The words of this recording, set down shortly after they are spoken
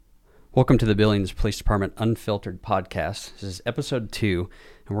Welcome to the Billings Police Department Unfiltered Podcast. This is episode 2,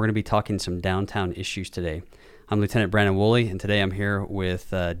 and we're going to be talking some downtown issues today. I'm Lieutenant Brad Wooley, and today I'm here with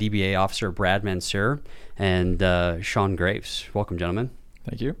DBA Officer Brad Mansur and Sean Graves. Welcome, gentlemen.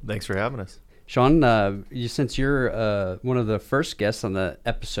 Thank you. Thanks for having us. Sean, since you're one of the first guests on the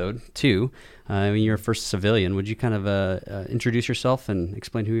episode 2, you're a first civilian, would you kind of introduce yourself and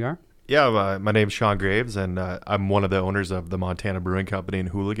explain who you are? Yeah, my name's Sean Graves, and I'm one of the owners of the Montana Brewing Company in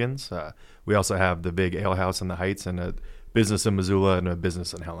Hooligans. We also have the big ale house in the Heights and a business in Missoula and a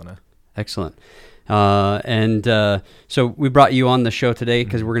business in Helena. Excellent. So we brought you on the show today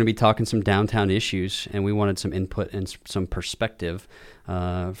because we're going to be talking some downtown issues, and we wanted some input and some perspective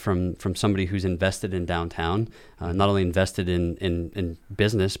from somebody who's invested in downtown, not only invested in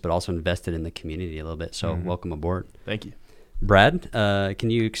business, but also invested in the community a little bit. So welcome aboard. Thank you. Brad,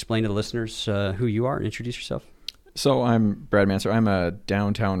 can you explain to the listeners who you are and introduce yourself? So I'm Brad Mansur. I'm a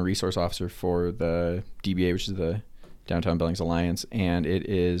downtown resource officer for the DBA, which is the Downtown Billings Alliance, and it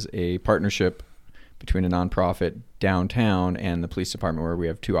is a partnership between a nonprofit downtown and the police department where we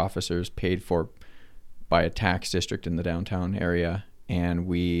have 2 officers paid for by a tax district in the downtown area, and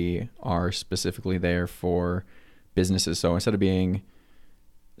we are specifically there for businesses. So instead of being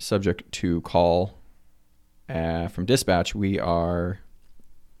subject to call from dispatch, we are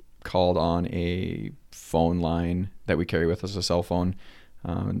called on a phone line that we carry with us, a cell phone.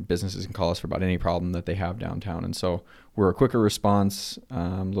 Businesses can call us for about any problem that they have downtown. And so we're a quicker response,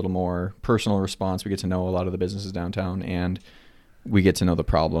 a little more personal response. We get to know a lot of the businesses downtown, and we get to know the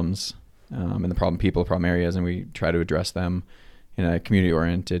problems and the problem people, problem areas, and we try to address them in a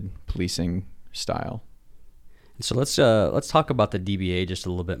community-oriented policing style. So let's talk about the DBA just a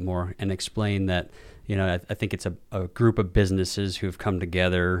little bit more and explain that. I think it's a group of businesses who've come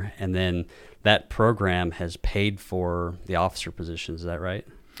together, and then that program has paid for the officer positions. Is that right?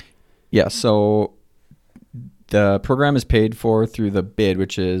 Yeah. So the program is paid for through the BID,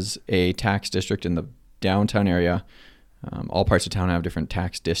 which is a tax district in the downtown area. All parts of town have different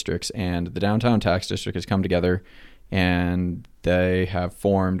tax districts, and the downtown tax district has come together, and they have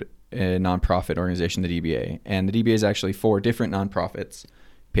formed a nonprofit organization, the DBA. And the DBA is actually 4 different nonprofits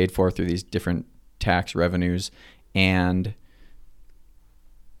paid for through these different tax revenues, and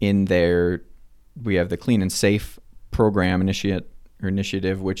in there we have the Clean and Safe program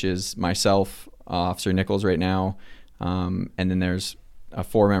initiative, which is myself, Officer Nichols right now, and then there's a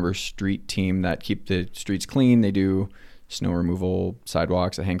 4-member street team that keep the streets clean. They do snow removal,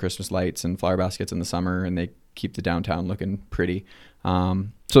 sidewalks, they hang Christmas lights and flower baskets in the summer, and they keep the downtown looking pretty.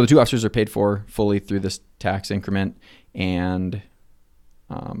 So the 2 officers are paid for fully through this tax increment, and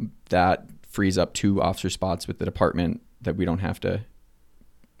that frees up 2 officer spots with the department that we don't have to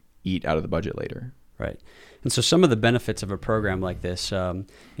eat out of the budget later. Right. And so some of the benefits of a program like this, a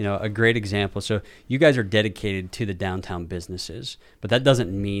great example. So you guys are dedicated to the downtown businesses, but that doesn't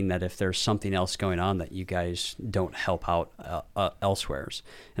mean that if there's something else going on that you guys don't help out elsewhere.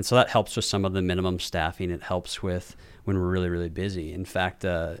 And so that helps with some of the minimum staffing. It helps with when we're really, really busy. In fact,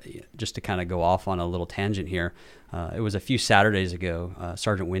 just to kind of go off on a little tangent here, it was a few Saturdays ago,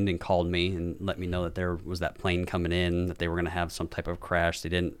 Sergeant Winden called me and let me know that there was that plane coming in, that they were going to have some type of crash.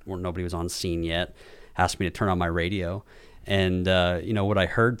 Nobody was on scene yet. Asked me to turn on my radio. And, what I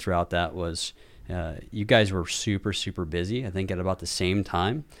heard throughout that was you guys were super, super busy. I think at about the same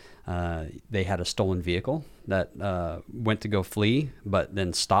time, they had a stolen vehicle that went to go flee, but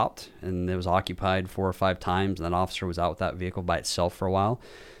then stopped, and it was occupied 4 or 5 times, and that officer was out with that vehicle by itself for a while.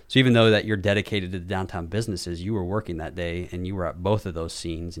 So even though that you're dedicated to the downtown businesses, you were working that day, and you were at both of those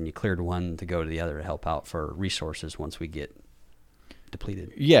scenes, and you cleared one to go to the other to help out for resources once we get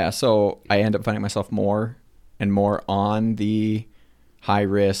depleted. Yeah, so I end up finding myself more and more on the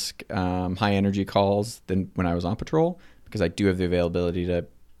high-risk, high-energy calls than when I was on patrol, because I do have the availability to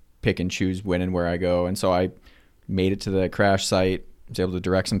pick and choose when and where I go. And so I made it to the crash site, was able to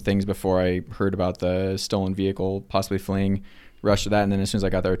direct some things before I heard about the stolen vehicle possibly fleeing, rushed to that, and then as soon as I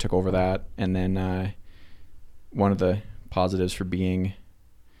got there, I took over that. And then one of the positives for being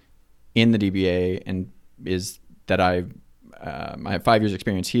in the DBA and is that I have 5 years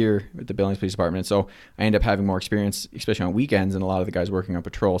experience here with the Billings Police Department. So I end up having more experience, especially on weekends, and a lot of the guys working on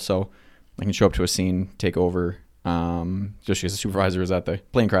patrol. So I can show up to a scene, take over, just because the supervisor was at the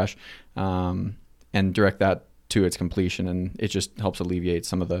plane crash, and direct that to its completion. And it just helps alleviate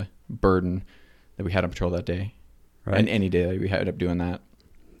some of the burden that we had on patrol that day. Right. And any day we ended up doing that.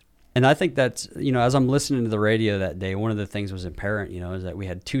 And I think that's, as I'm listening to the radio that day, one of the things was apparent, is that we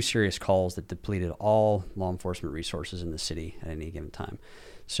had 2 serious calls that depleted all law enforcement resources in the city at any given time.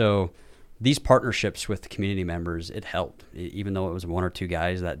 So these partnerships with community members, it helped. Even though it was 1 or 2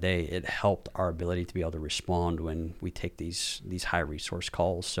 guys that day, it helped our ability to be able to respond when we take these high resource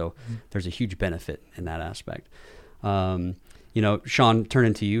calls. So there's a huge benefit in that aspect. Sean,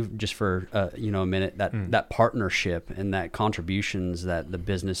 turning to you just for a minute. That partnership and that contributions that the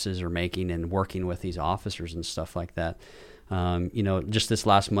businesses are making and working with these officers and stuff like that. Just this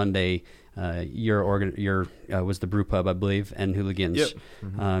last Monday, your was the Brew Pub, I believe, and Hooligans.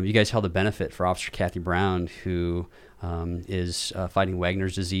 Yep. You guys held a benefit for Officer Kathy Brown, who is fighting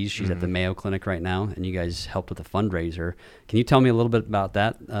Wagner's disease. She's at the Mayo Clinic right now, and you guys helped with a fundraiser. Can you tell me a little bit about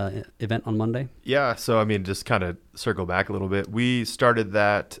that event on Monday? Yeah. So, just kind of circle back a little bit. We started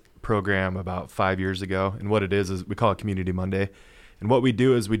that program about 5 years ago, and what it is we call it Community Monday. And what we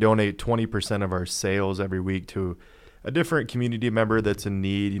do is we donate 20% of our sales every week to a different community member that's in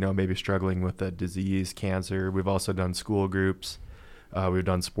need, maybe struggling with a disease, cancer. We've also done school groups. We've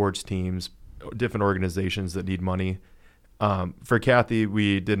done sports teams, different organizations that need money. For Kathy,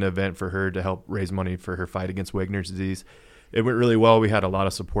 we did an event for her to help raise money for her fight against Wagner's disease. It went really well. We had a lot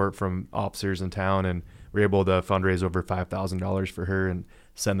of support from officers in town, and we were able to fundraise over $5,000 for her and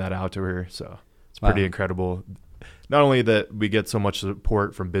send that out to her. So it's pretty incredible. Not only that we get so much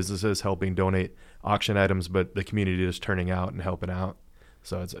support from businesses helping donate auction items, but the community is turning out and helping out.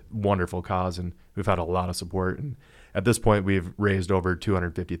 So it's a wonderful cause, and we've had a lot of support. And at this point, we've raised over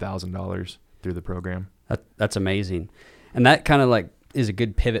 $250,000 through the program. That's amazing. And that kind of is a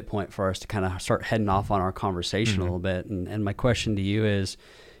good pivot point for us to kind of start heading off on our conversation a little bit. And my question to you is,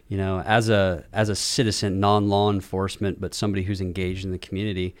 as a citizen, non-law enforcement, but somebody who's engaged in the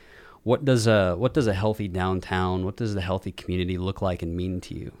community, what does a healthy downtown, what does the healthy community look like and mean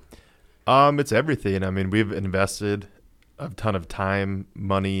to you? It's everything. We've invested a ton of time,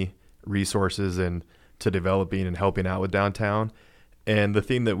 money, resources into developing and helping out with downtown. And the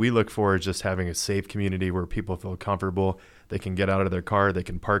thing that we look for is just having a safe community where people feel comfortable. They can get out of their car, they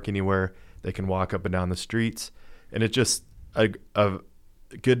can park anywhere, they can walk up and down the streets. And it's just a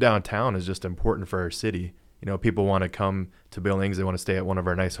good downtown is just important for our city. People want to come to Billings. They want to stay at one of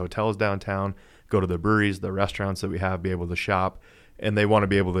our nice hotels downtown, go to the breweries, the restaurants that we have, be able to shop. And they want to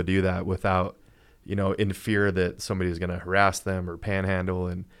be able to do that without, in fear that somebody's going to harass them or panhandle.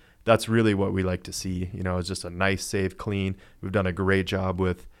 And that's really what we like to see. It's just a nice, safe, clean. We've done a great job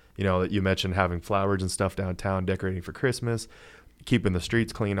with, you mentioned having flowers and stuff downtown, decorating for Christmas, keeping the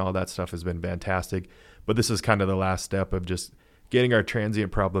streets clean. All that stuff has been fantastic. But this is kind of the last step of just getting our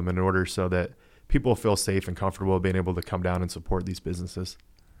transient problem in order so that people feel safe and comfortable being able to come down and support these businesses.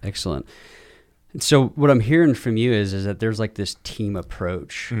 Excellent. So what I'm hearing from you is that there's this team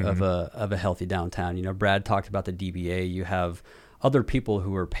approach of a healthy downtown. Brad talked about the DBA. You have other people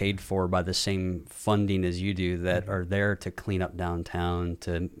who are paid for by the same funding as you do that are there to clean up downtown,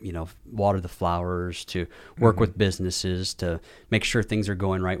 to water the flowers, to work with businesses, to make sure things are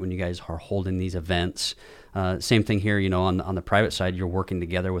going right when you guys are holding these events. Same thing here. On the private side, you're working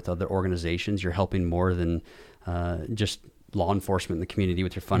together with other organizations. You're helping more than just law enforcement in the community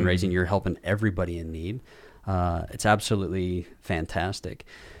with your fundraising. You're helping everybody in need. It's absolutely fantastic.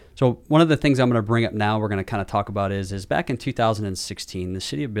 So one of the things I'm going to bring up now, we're going to kind of talk about is back in 2016, the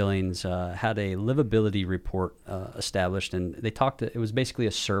city of Billings had a livability report established, and it was basically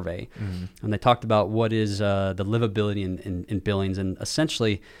a survey, and they talked about what is the livability in Billings, and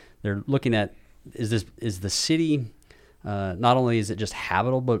essentially they're looking at is the city not only is it just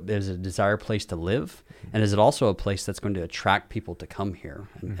habitable, but is it a desired place to live, and is it also a place that's going to attract people to come here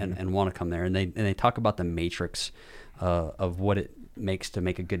and want to come there? And they talk about the matrix of what it makes to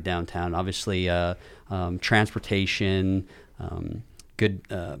make a good downtown. Obviously, transportation, good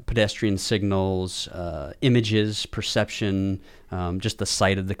pedestrian signals, images, perception, just the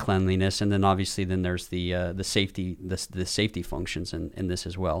sight of the cleanliness, and then obviously there's the safety functions in this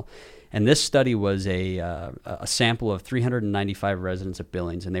as well. And this study was a sample of 395 residents of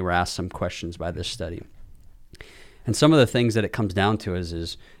Billings, and they were asked some questions by this study. And some of the things that it comes down to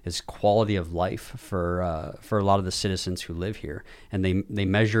is quality of life for a lot of the citizens who live here. And they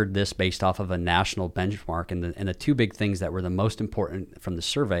measured this based off of a national benchmark. And the two big things that were the most important from the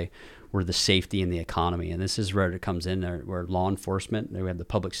survey were the safety and the economy. And this is where it comes in, where law enforcement, we have the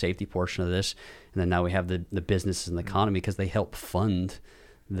public safety portion of this, and then now we have the businesses and the economy, because they help fund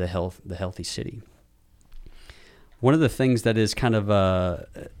the healthy city. One of the things that is kind of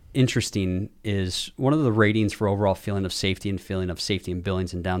interesting is one of the ratings for overall feeling of safety in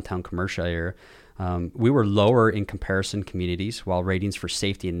Billings and downtown commercial area. We were lower in comparison communities, while ratings for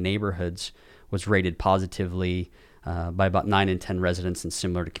safety in neighborhoods was rated positively by about 9 in 10 residents and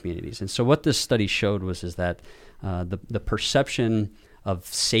similar to communities. And so what this study showed is that the perception of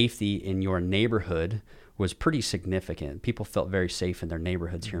safety in your neighborhood was pretty significant. People felt very safe in their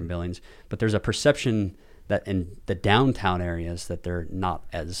neighborhoods here in Billings, but there's a perception that in the downtown areas that they're not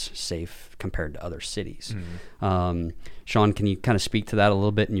as safe compared to other cities. Sean, can you kind of speak to that a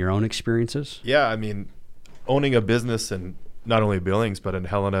little bit in your own experiences? Yeah, I mean, owning a business in not only Billings, but in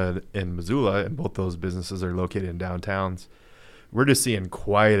Helena and Missoula, and both those businesses are located in downtowns, we're just seeing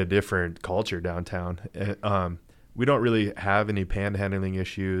quite a different culture downtown. We don't really have any panhandling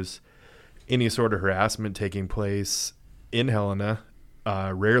issues, any sort of harassment taking place in Helena,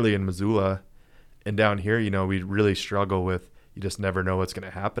 rarely in Missoula. And down here, you know, we really struggle with, you just never know what's going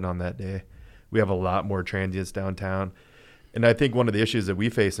to happen on that day. We have a lot more transients downtown. And I think one of the issues that we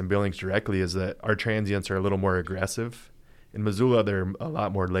face in Billings directly is that our transients are a little more aggressive. In Missoula, they're a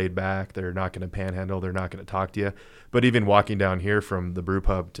lot more laid back. They're not going to panhandle. They're not going to talk to you. But even walking down here from the brew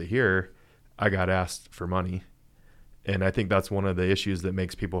pub to here, I got asked for money. And I think that's one of the issues that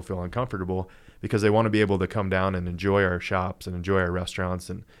makes people feel uncomfortable, because they want to be able to come down and enjoy our shops and enjoy our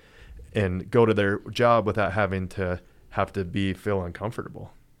restaurants and go to their job without having to feel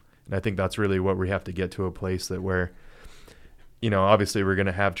uncomfortable. And I think that's really what we have to get to, a place that where, you know, obviously we're going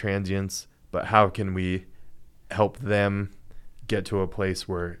to have transients, but how can we help them get to a place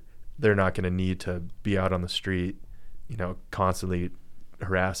where they're not going to need to be out on the street, you know, constantly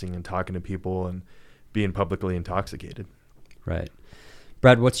harassing and talking to people and being publicly intoxicated. Right.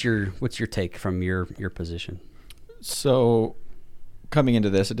 Brad, what's your take from your position? So coming into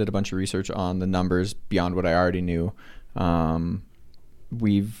this, I did a bunch of research on the numbers beyond what I already knew.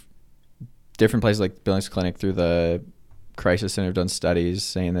 We've different places like Billings Clinic through the Crisis Center have done studies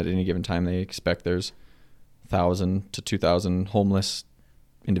saying that at any given time they expect there's 1,000 to 2,000 homeless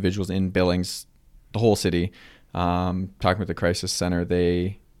individuals in Billings, the whole city. Talking with the Crisis Center,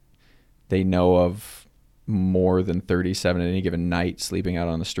 they know of more than 37 at any given night sleeping out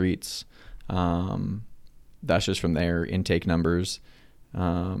on the streets. That's just from their intake numbers.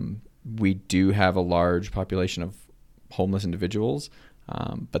 We do have a large population of homeless individuals,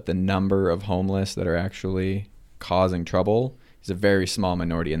 but the number of homeless that are actually causing trouble is a very small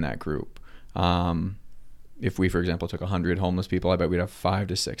minority in that group. If we, for example, took 100 homeless people, I bet we'd have 5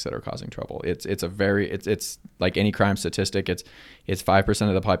 to 6 that are causing trouble. It's like any crime statistic. It's 5%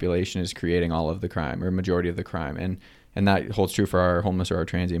 of the population is creating all of the crime, or majority of the crime, and that holds true for our homeless or our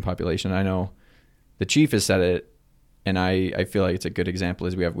transient population. I know the chief has said it, and I feel like it's a good example.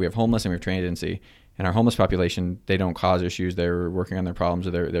 Is we have homeless and we have transiency, and our homeless population, they don't cause issues. They're working on their problems,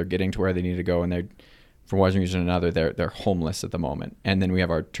 or they're getting to where they need to go, and they're, for one reason or another, they're homeless at the moment. And then we have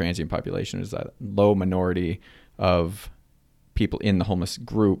our transient population, is that low minority of people in the homeless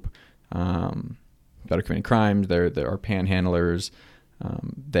group that are committing crimes. They're our panhandlers.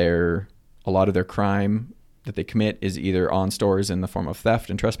 A lot of their crime that they commit is either on stores in the form of theft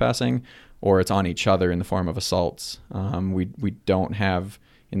and trespassing, or it's on each other in the form of assaults. We don't have,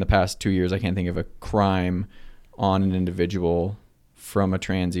 in the past 2 years, I can't think of a crime on an individual from a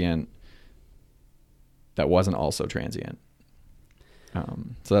transient that wasn't also transient.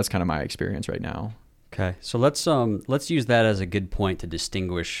 So that's kind of my experience right now. Okay, so let's use that as a good point to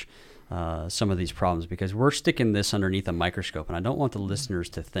distinguish some of these problems, because we're sticking this underneath a microscope, and I don't want the listeners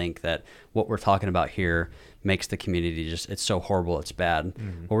to think that what we're talking about here makes the community it's so horrible, it's bad.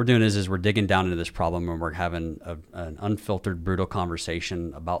 Mm-hmm. What we're doing is we're digging down into this problem, and we're having an unfiltered, brutal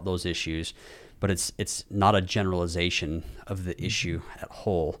conversation about those issues, but it's not a generalization of the issue at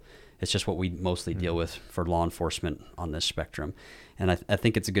whole. It's just what we mostly deal with for law enforcement on this spectrum. And I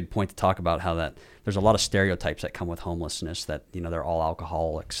think it's a good point to talk about how that there's a lot of stereotypes that come with homelessness, that, you know, they're all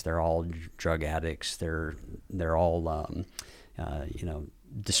alcoholics, they're all drug addicts, they're all,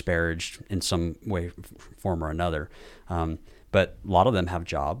 disparaged in some way, form or another. But a lot of them have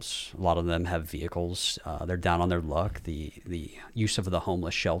jobs. A lot of them have vehicles. They're down on their luck. The use of the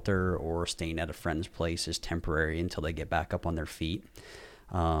homeless shelter or staying at a friend's place is temporary until they get back up on their feet.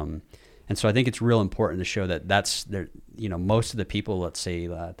 And so I think it's real important to show that that's there. You know, most of the people, let's say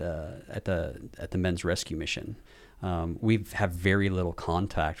at the men's rescue mission, we have very little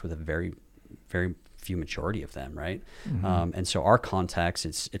contact with a very, very few majority of them, right? Mm-hmm. And so our contacts,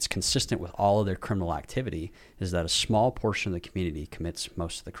 it's consistent with all of their criminal activity, is that a small portion of the community commits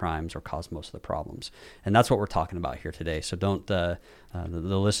most of the crimes or cause most of the problems. And that's what we're talking about here today. So don't the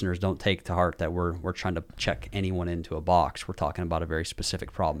listeners don't take to heart that we're trying to check anyone into a box. We're talking about a very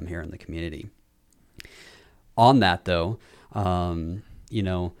specific problem here in the community. On that though,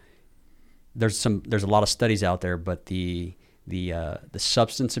 there's a lot of studies out there, but the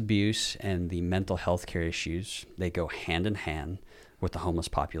substance abuse and the mental health care issues, they go hand in hand with the homeless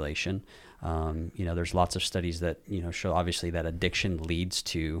population. There's lots of studies that, show obviously that addiction leads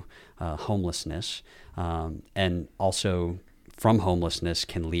to homelessness, and also from homelessness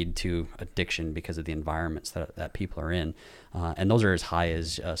can lead to addiction because of the environments that people are in. And those are as high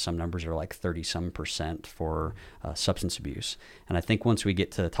as some numbers are like 30% for substance abuse. And I think once we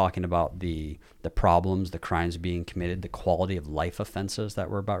get to talking about the problems, the crimes being committed, the quality of life offenses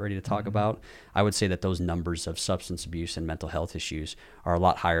that we're about ready to talk about, I would say that those numbers of substance abuse and mental health issues are a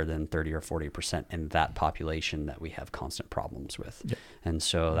lot higher than 30 or 40% in that population that we have constant problems with. Yep. And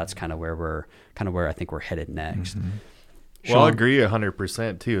so that's kind of where I think we're headed next. Mm-hmm. Well, I agree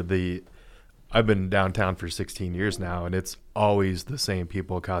 100% too. I've been downtown for 16 years now, and it's always the same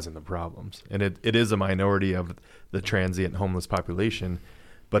people causing the problems. And it is a minority of the transient homeless population,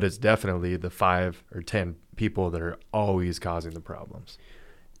 but it's definitely the 5 or 10 people that are always causing the problems.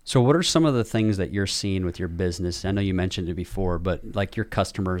 So what are some of the things that you're seeing with your business? I know you mentioned it before, but like your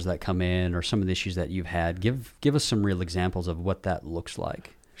customers that come in or some of the issues that you've had, give us some real examples of what that looks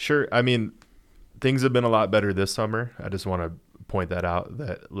like. Sure. I mean, things have been a lot better this summer. I just want to point that out,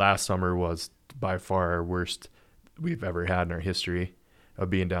 that last summer was by far our worst we've ever had in our history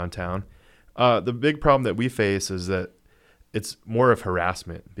of being downtown. The big problem that we face is that it's more of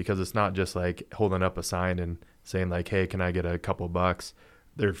harassment, because it's not just like holding up a sign and saying like, hey, can I get a couple bucks?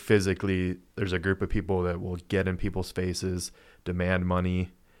 There's a group of people that will get in people's faces, demand money.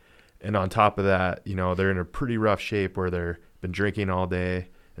 And on top of that, they're in a pretty rough shape where they've been drinking all day.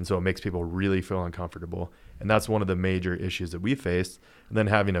 And so it makes people really feel uncomfortable. And that's one of the major issues that we faced. And then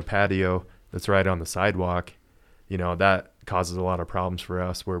having a patio that's right on the sidewalk, that causes a lot of problems for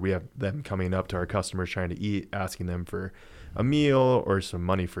us, where we have them coming up to our customers trying to eat, asking them for a meal or some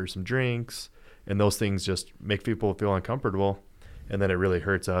money for some drinks. And those things just make people feel uncomfortable. And then it really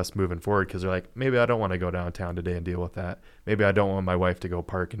hurts us moving forward, because they're like, maybe I don't want to go downtown today and deal with that. Maybe I don't want my wife to go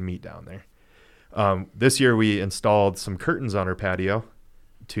park and meet down there. This year we installed some curtains on our patio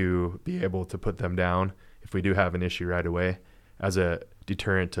to be able to put them down if we do have an issue right away, as a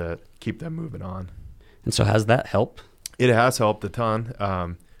deterrent to keep them moving on. And so has that helped? It has helped a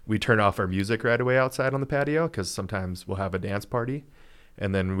ton. We turn off our music right away outside on the patio, because sometimes we'll have a dance party,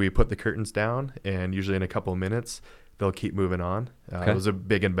 and then we put the curtains down, and usually in a couple of minutes they'll keep moving on. It was a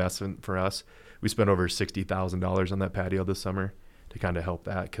big investment for us. We spent over $60,000 on that patio this summer to kind of help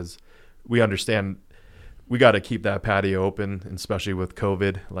that, because we understand we got to keep that patio open, and especially with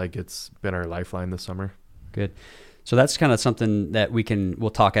COVID, like it's been our lifeline this summer. Good. So that's kind of something that we'll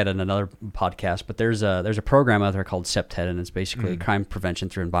talk at in another podcast, but there's a program out there called CEPTED, and it's basically crime prevention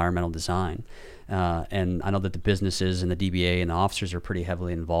through environmental design. And I know that the businesses and the DBA and the officers are pretty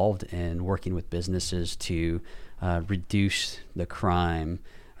heavily involved in working with businesses to reduce the crime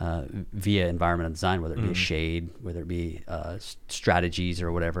via environmental design, whether it be a shade, whether it be strategies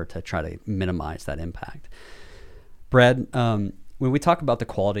or whatever, to try to minimize that impact. Brad, when we talk about the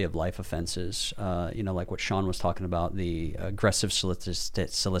quality of life offenses, like what Sean was talking about, the aggressive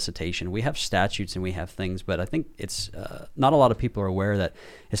solicitation, we have statutes and we have things, but I think it's not a lot of people are aware that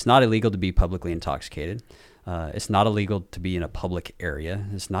it's not illegal to be publicly intoxicated. It's not illegal to be in a public area.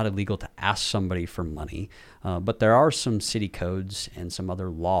 It's not illegal to ask somebody for money. But there are some city codes and some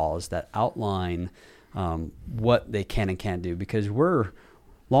other laws that outline what they can and can't do, because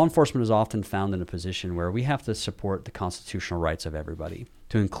law enforcement is often found in a position where we have to support the constitutional rights of everybody,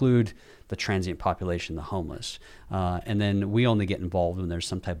 to include the transient population, the homeless. And then we only get involved when there's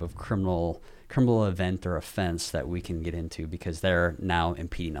some type of criminal event or offense that we can get into, because they're now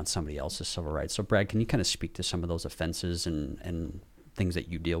impeding on somebody else's civil rights. So Brad, can you kind of speak to some of those offenses and things that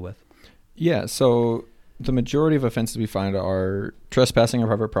you deal with? Yeah, so the majority of offenses we find are trespassing on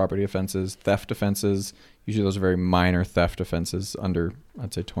private property offenses, theft offenses. Usually those are very minor theft offenses under,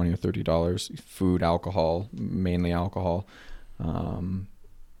 I'd say, $20 or $30. Food, alcohol, mainly alcohol.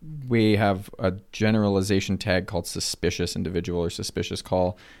 We have a generalization tag called suspicious individual or suspicious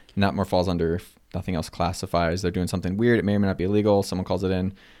call, and that more falls under, if nothing else classifies, they're doing something weird, it may or may not be illegal, someone calls it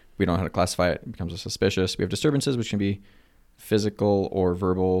in, we don't know how to classify it, it becomes a suspicious. We have disturbances, which can be physical or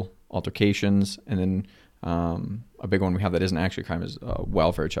verbal altercations, and then a big one we have that isn't actually a crime is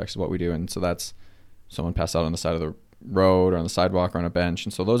welfare checks is what we do, and so that's someone passed out on the side of the road or on the sidewalk or on a bench.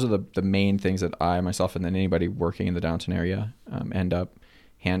 And so those are the main things that I, myself, and then anybody working in the downtown area end up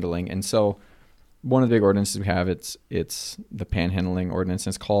handling. And so one of the big ordinances we have, it's the panhandling ordinance.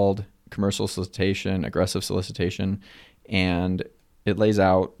 It's called commercial solicitation, aggressive solicitation, and it lays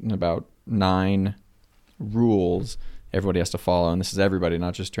out about 9 rules everybody has to follow. And this is everybody,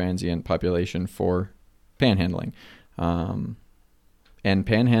 not just transient population, for panhandling. And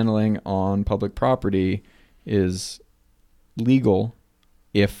panhandling on public property is legal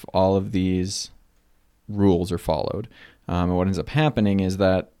if all of these rules are followed. And what ends up happening is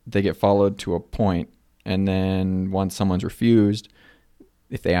that they get followed to a point, and then once someone's refused,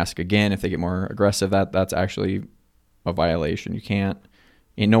 if they ask again, if they get more aggressive, that's actually a violation.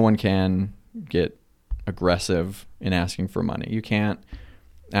 No one can get aggressive in asking for money. You can't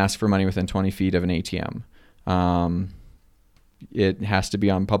ask for money within 20 feet of an ATM. It has to be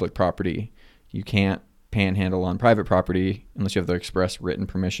on public property. You can't panhandle on private property unless you have the express written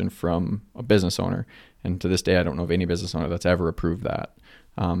permission from a business owner. And to this day, I don't know of any business owner that's ever approved that.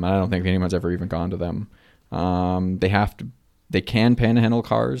 And I don't think anyone's ever even gone to them. They can panhandle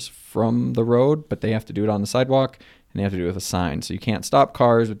cars from the road, but they have to do it on the sidewalk, and they have to do it with a sign. So you can't stop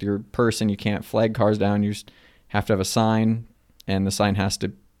cars with your person. You can't flag cars down. You just have to have a sign, and the sign has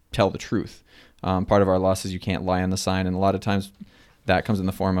to tell the truth. Part of our law says you can't lie on the sign, and a lot of times that comes in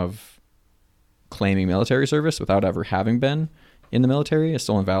the form of claiming military service without ever having been in the military, a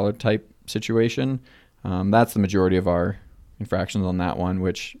stolen valor type situation. That's the majority of our infractions on that one,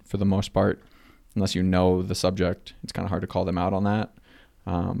 which for the most part, unless you know the subject, it's kind of hard to call them out on that.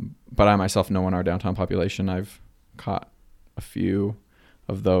 But I myself know in our downtown population, I've caught a few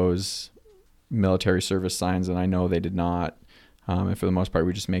of those military service signs, and I know they did not. And for the most part,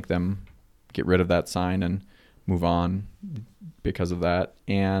 we just make them get rid of that sign and move on because of that.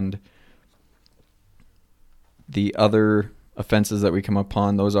 And the other offenses that we come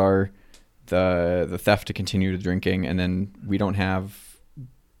upon, those are the theft to continue to drinking, and then we don't have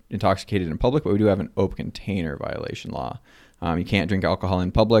intoxicated in public, but we do have an open container violation law. You can't drink alcohol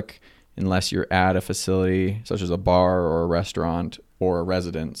in public unless you're at a facility such as a bar or a restaurant or a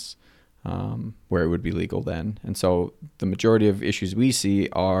residence where it would be legal then. And so the majority of issues we see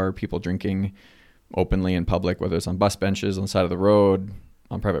are people drinking openly in public, whether it's on bus benches, on the side of the road,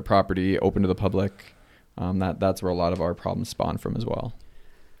 on private property, open to the public. That's where a lot of our problems spawn from as well.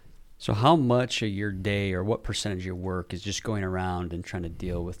 So how much of your day, or what percentage of your work, is just going around and trying to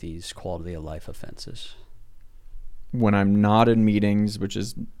deal with these quality of life offenses? When I'm not in meetings, which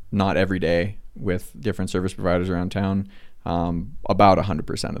is not every day with different service providers around town, about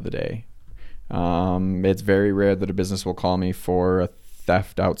 100% of the day. It's very rare that a business will call me for a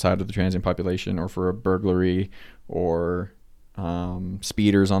theft outside of the transient population, or for a burglary, or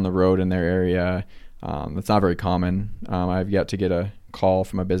speeders on the road in their area. That's not very common. I've yet to get a call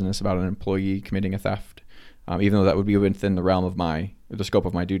from a business about an employee committing a theft, even though that would be within the realm of the scope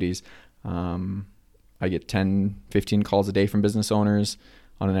of my duties. I get 10, 15 calls a day from business owners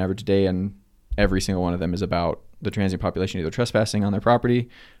on an average day, and every single one of them is about the transient population either trespassing on their property,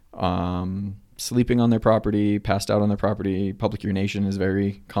 sleeping on their property, passed out on their property. Public urination is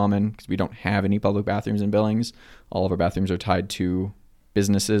very common because we don't have any public bathrooms in Billings. All of our bathrooms are tied to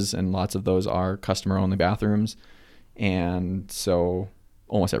businesses, and lots of those are customer-only bathrooms. And so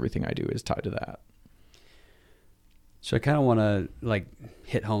almost everything I do is tied to that. So I kind of want to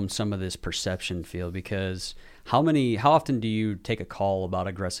hit home some of this perception field, because how often do you take a call about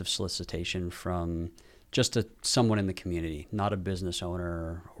aggressive solicitation from just someone in the community, not a business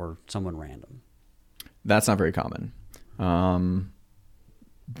owner or someone random? That's not very common.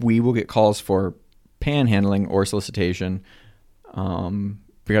 We will get calls for panhandling or solicitation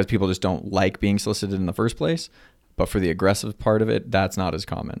because people just don't like being solicited in the first place. But for the aggressive part of it, that's not as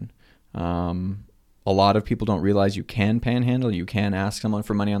common. A lot of people don't realize you can panhandle. You can ask someone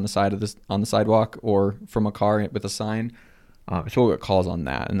for money on the sidewalk or from a car with a sign. So we'll get calls on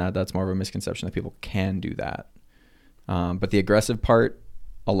that, and that's more of a misconception that people can do that. But the aggressive part,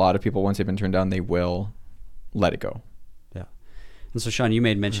 a lot of people, once they've been turned down, they will let it go. Yeah. And so, Sean, you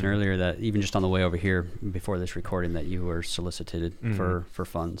made mention earlier that even just on the way over here before this recording, that you were solicited for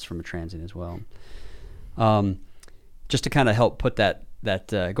funds from a transient as well. Just to kind of help put that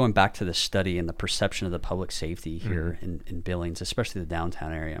going back to the study and the perception of the public safety here in Billings, especially the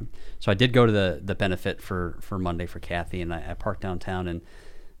downtown area. So I did go to the benefit for Monday for Kathy, and I parked downtown, and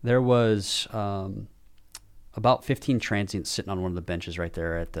there was about 15 transients sitting on one of the benches right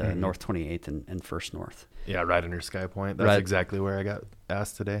there at the North 28th and First North. Yeah, right under Sky Point. That's exactly where I got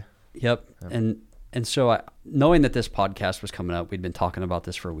asked today. Yep. And so knowing that this podcast was coming up, we'd been talking about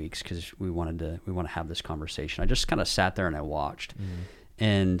this for weeks because we want to have this conversation. I just kind of sat there and I watched,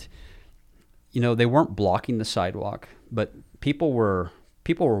 and they weren't blocking the sidewalk, but people were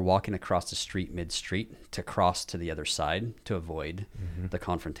walking across the street mid-street to cross to the other side to avoid the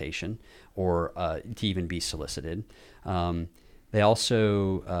confrontation or to even be solicited. They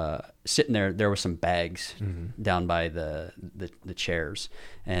also sitting there were some bags down by the chairs,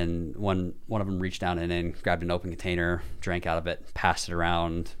 and one of them reached down and grabbed an open container, drank out of it, passed it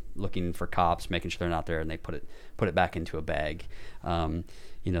around, looking for cops, making sure they're not there, and they put it back into a bag.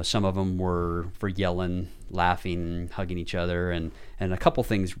 Some of them were for yelling, laughing, hugging each other, and a couple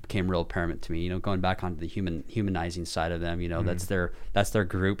things became real apparent to me. Going back onto the humanizing side of them. That's their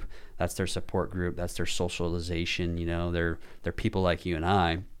group, that's their support group, that's their socialization. They're people like you and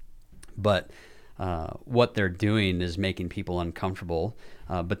I, but what they're doing is making people uncomfortable.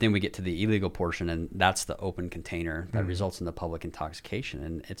 But then we get to the illegal portion, and that's the open container that results in the public intoxication.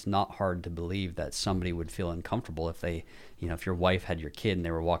 And it's not hard to believe that somebody would feel uncomfortable if they, if your wife had your kid and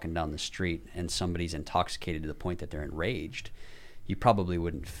they were walking down the street and somebody's intoxicated to the point that they're enraged, you probably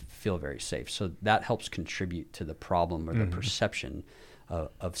wouldn't feel very safe. So that helps contribute to the problem or the perception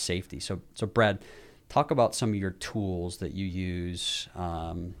of safety. So Brad, talk about some of your tools that you use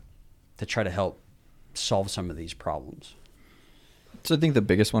to try to help solve some of these problems. So I think the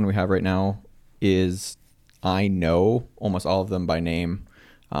biggest one we have right now is I know almost all of them by name.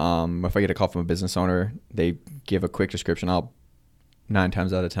 If I get a call from a business owner, they give a quick description. 9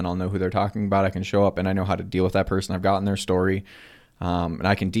 times out of 10, I'll know who they're talking about. I can show up and I know how to deal with that person. I've gotten their story, and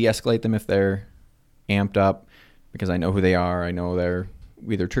I can de-escalate them if they're amped up because I know who they are. I know their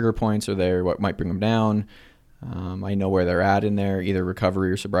either trigger points or what might bring them down. I know where they're at in their either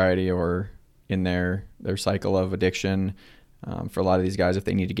recovery or sobriety or in their cycle of addiction. For a lot of these guys, if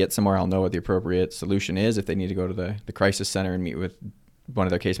they need to get somewhere, I'll know what the appropriate solution is. If they need to go to the crisis center and meet with one of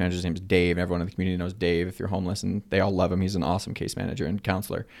their case managers, his name is Dave. Everyone in the community knows Dave if you're homeless, and they all love him. He's an awesome case manager and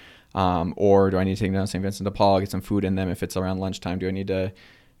counselor. Or do I need to take them down to St. Vincent de Paul, get some food in them? If it's around lunchtime, do I need to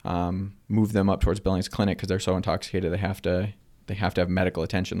move them up towards Billings Clinic because they're so intoxicated they have to have medical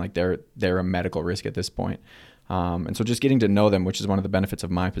attention? Like they're a medical risk at this point. And so just getting to know them, which is one of the benefits of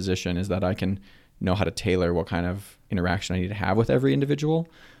my position, is that I can know how to tailor what kind of interaction I need to have with every individual.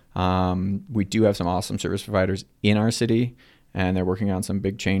 We do have some awesome service providers in our city, and they're working on some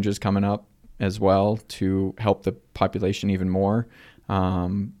big changes coming up as well to help the population even more.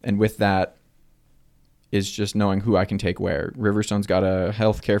 And with that is just knowing who I can take where. Riverstone's got a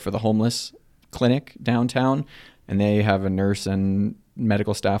healthcare for the homeless clinic downtown, and they have a nurse and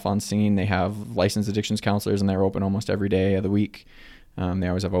medical staff on scene. They have licensed addictions counselors, and they're open almost every day of the week. They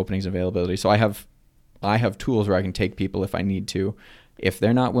always have openings availability. So I have tools where I can take people if I need to. If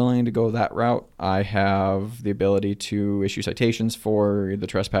they're not willing to go that route, I have the ability to issue citations for the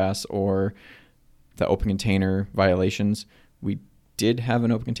trespass or the open container violations. We did have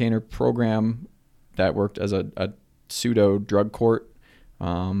an open container program that worked as a pseudo drug court.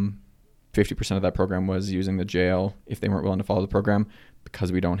 50% of that program was using the jail if they weren't willing to follow the program,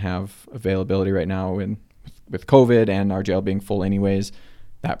 because we don't have availability right now with COVID and our jail being full anyways.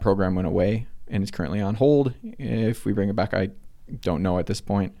 That program went away and is currently on hold. If we bring it back, I don't know at this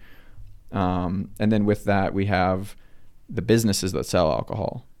point. And then with that, we have the businesses that sell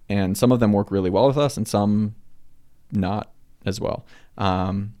alcohol, and some of them work really well with us and some not as well,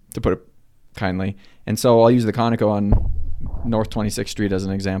 to put it kindly. And so I'll use the Conoco on North 26th Street as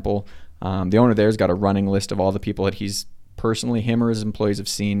an example. The owner there's got a running list of all the people that he's personally, him or his employees, have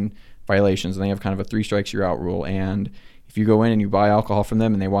seen violations, and they have kind of a 3 strikes you're out rule. And if you go in and you buy alcohol from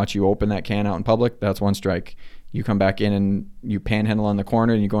them and they watch you open that can out in public, that's 1 strike. You come back in and you panhandle on the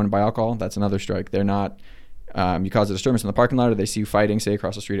corner and you go in and buy alcohol, that's another strike. They're not, you cause a disturbance in the parking lot, or they see you fighting, say,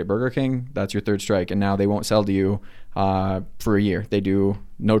 across the street at Burger King, that's your 3rd strike. And now they won't sell to you for a year. They do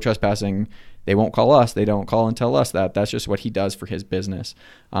no trespassing. They won't call us. They don't call and tell us that. That's just what he does for his business.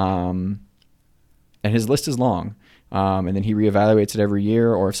 And his list is long. And then he reevaluates it every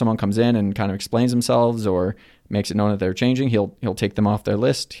year, or if someone comes in and kind of explains themselves or makes it known that they're changing, he'll take them off their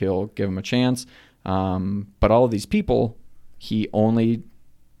list. He'll give them a chance. But all of these people, he only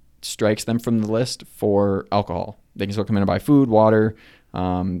strikes them from the list for alcohol. They can still come in and buy food, water,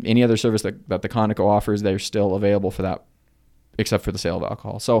 any other service that the Conoco offers. They're still available for that, except for the sale of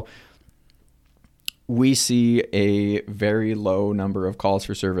alcohol. So we see a very low number of calls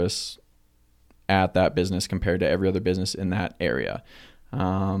for service at that business compared to every other business in that area.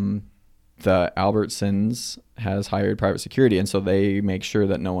 The Albertsons has hired private security, and so they make sure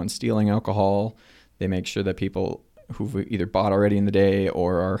that no one's stealing alcohol. They make sure that people who've either bought already in the day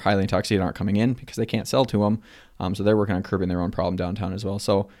or are highly intoxicated aren't coming in because they can't sell to them. So they're working on curbing their own problem downtown as well.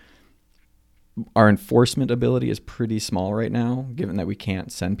 So our enforcement ability is pretty small right now, given that we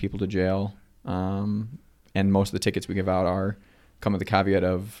can't send people to jail. And most of the tickets we give out come with the caveat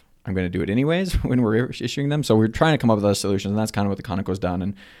of, I'm going to do it anyways when we're issuing them. So we're trying to come up with other solutions, and that's kind of what the Conoco's done,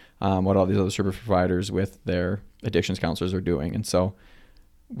 and what all these other service providers with their addictions counselors are doing. And so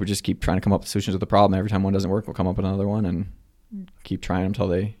we just keep trying to come up with solutions to the problem. Every time one doesn't work, we'll come up with another one and keep trying until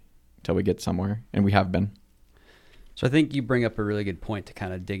we get somewhere. And we have been. So I think you bring up a really good point to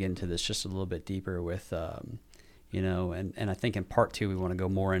kind of dig into this just a little bit deeper with, and I think in part two, we want to go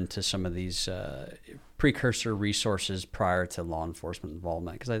more into some of these precursor resources prior to law enforcement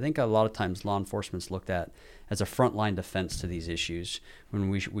involvement. Because I think a lot of times law enforcement's looked at as a frontline defense to these issues when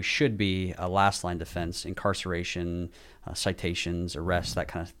we should be a last line defense. Incarceration, citations, arrests, that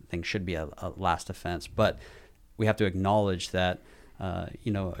kind of thing should be a last defense. But we have to acknowledge that,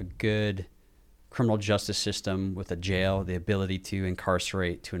 a good criminal justice system with a jail, the ability to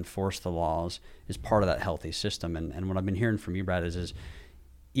incarcerate, to enforce the laws is part of that healthy system. And what I've been hearing from you, Brad, is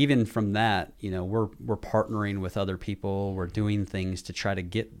even from that, we're partnering with other people. We're doing things to try to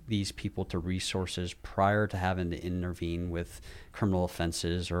get these people to resources prior to having to intervene with criminal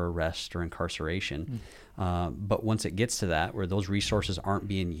offenses or arrest or incarceration. But once it gets to that, where those resources aren't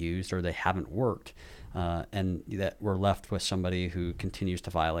being used or they haven't worked, and that we're left with somebody who continues to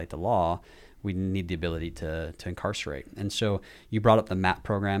violate the law, we need the ability to incarcerate. And so you brought up the MAP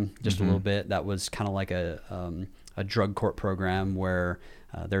program just a little bit. That was kind of like a drug court program where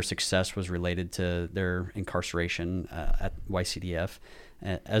their success was related to their incarceration at YCDF,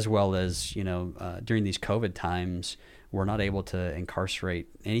 as well as, during these COVID times, we're not able to incarcerate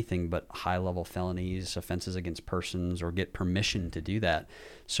anything but high-level felonies, offenses against persons, or get permission to do that.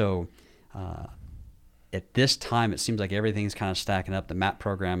 So at this time, it seems like everything's kind of stacking up. The MAP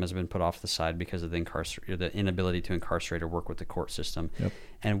program has been put off to the side because of the inability to incarcerate or work with the court system. Yep.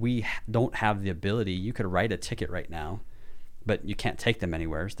 And we don't have the ability. You could write a ticket right now, but you can't take them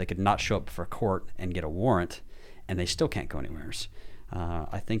anywhere. They could not show up for court and get a warrant, and they still can't go anywhere.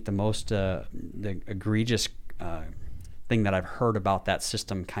 I think the most the egregious thing that I've heard about that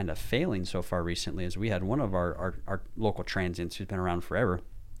system kind of failing so far recently is we had one of our local transients who's been around forever.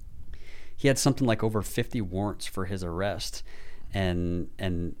 He had something like over 50 warrants for his arrest, and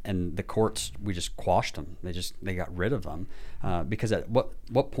the courts, we just quashed them. They got rid of them because at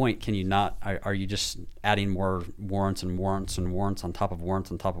what point can you not? Are you just adding more warrants and warrants and warrants on top of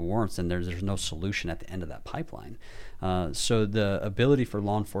warrants on top of warrants, and there's no solution at the end of that pipeline. So the ability for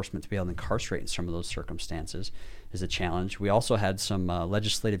law enforcement to be able to incarcerate in some of those circumstances is a challenge. We also had some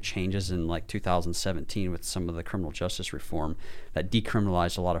legislative changes in like 2017 with some of the criminal justice reform that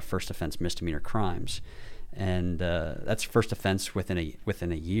decriminalized a lot of first offense misdemeanor crimes. And that's first offense within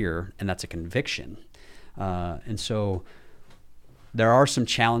a year, and that's a conviction. And so there are some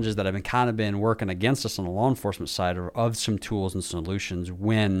challenges that have been working against us on the law enforcement side of some tools and solutions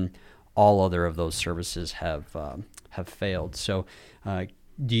when all other of those services have failed. So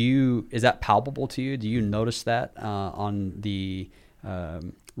is that palpable to you? Do you notice that on the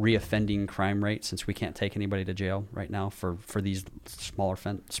reoffending crime rate, since we can't take anybody to jail right now for these smaller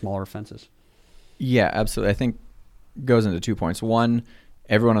offenses? Yeah, absolutely. I think it goes into 2 points. One,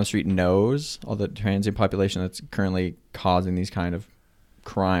 everyone on the street knows, all the transient population that's currently causing these kind of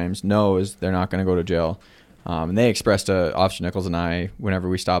crimes knows they're not going to go to jail. And they expressed to Officer Nichols and I, whenever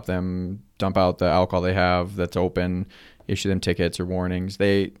we stop them, dump out the alcohol they have that's open, issue them tickets or warnings.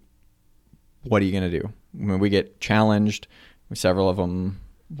 What are you going to do? When we get challenged, several of them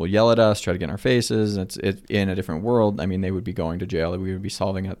will yell at us, try to get in our faces. It's in a different world. I mean, they would be going to jail. We would be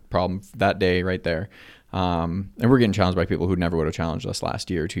solving a problem that day right there. And we're getting challenged by people who never would have challenged us last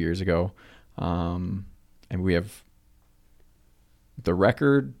year or 2 years ago. And we have the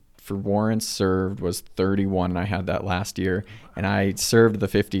record for warrants served was 31, and I had that last year. And I served the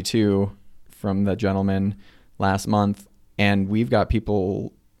 52 from the gentleman last month. And we've got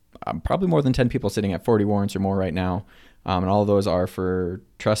people, probably more than 10 people sitting at 40 warrants or more right now. And all of those are for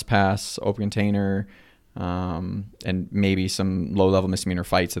trespass, open container, and maybe some low-level misdemeanor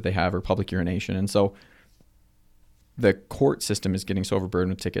fights that they have or public urination. And so the court system is getting so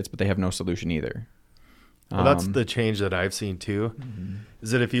overburdened with tickets, but they have no solution either. Well, that's the change that I've seen too, is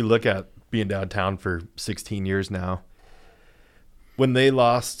that if you look at being downtown for 16 years now, when they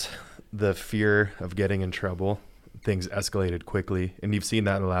lost the fear of getting in trouble, things escalated quickly. And you've seen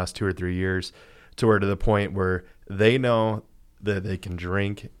that in the last 2 or 3 years to the point where they know that they can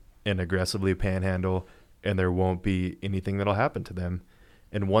drink and aggressively panhandle and there won't be anything that'll happen to them.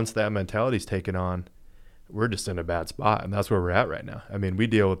 And once that mentality's taken on, we're just in a bad spot. And that's where we're at right now. I mean, we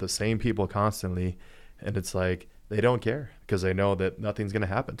deal with the same people constantly, and it's like they don't care because they know that nothing's going to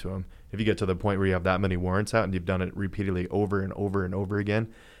happen to them. If you get to the point where you have that many warrants out and you've done it repeatedly over and over and over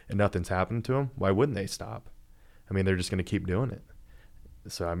again and nothing's happened to them, why wouldn't they stop? I mean, they're just going to keep doing it.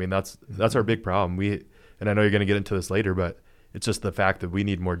 So, I mean, that's our big problem. And I know you're going to get into this later, but it's just the fact that we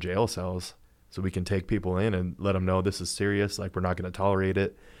need more jail cells so we can take people in and let them know this is serious. Like, we're not going to tolerate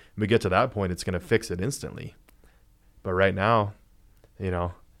it. When we get to that point, it's going to fix it instantly. But right now,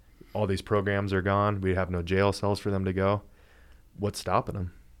 all these programs are gone. We have no jail cells for them to go. What's stopping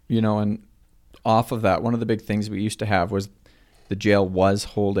them? And off of that, one of the big things we used to have was the jail was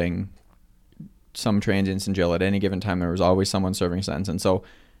holding some transients in jail at any given time. There was always someone serving a sentence. And so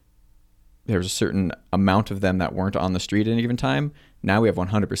there was a certain amount of them that weren't on the street at any given time. Now we have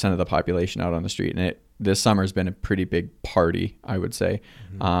 100% of the population out on the street. And this summer has been a pretty big party, I would say,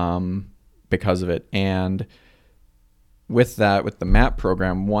 because of it. And with that, with the MAP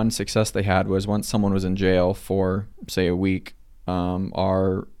program, one success they had was once someone was in jail for, say, a week,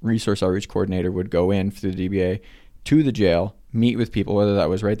 our resource outreach coordinator would go in through the DBA to the jail, meet with people, whether that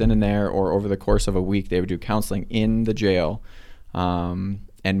was right then and there or over the course of a week. They would do counseling in the jail, and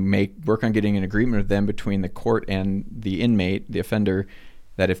work on getting an agreement with them between the court and the inmate, the offender,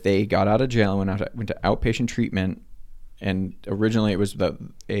 that if they got out of jail and went to outpatient treatment, and originally it was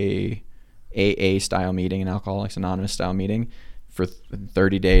a AA style meeting, an Alcoholics Anonymous style meeting, for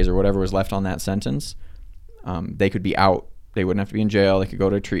 30 days or whatever was left on that sentence, they could be out. They wouldn't have to be in jail. They could go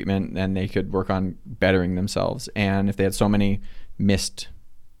to treatment and they could work on bettering themselves. And if they had so many missed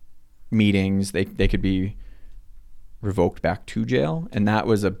meetings, they could be revoked back to jail. And that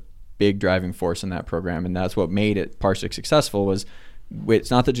was a big driving force in that program. And that's what made it partially successful. Was it's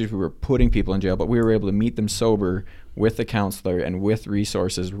not that just we were putting people in jail, but we were able to meet them sober with a counselor and with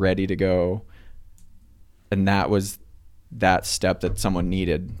resources ready to go. And that was that step that someone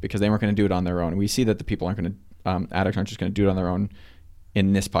needed, because they weren't going to do it on their own. We see that the people aren't going to, addicts aren't just going to do it on their own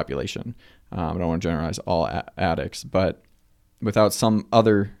in this population. I don't want to generalize all addicts, but without some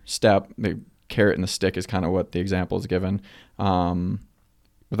other step, the carrot and the stick is kind of what the example is given.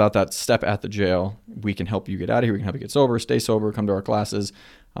 Without that step at the jail, we can help you get out of here. We can help you get sober, stay sober, come to our classes.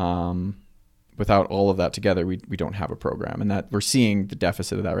 Without all of that together, we don't have a program, and that we're seeing the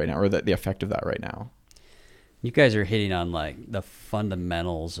deficit of that right now, or the effect of that right now. You guys are hitting on like the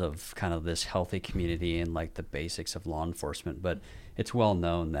fundamentals of kind of this healthy community and like the basics of law enforcement, but it's well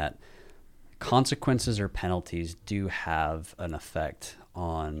known that consequences or penalties do have an effect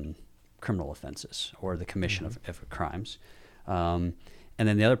on criminal offenses or the commission of crimes. And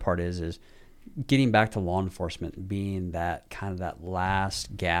then the other part is getting back to law enforcement being that kind of that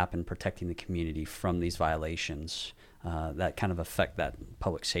last gap in protecting the community from these violations that kind of affect that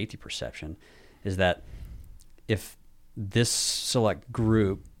public safety perception, is that if this select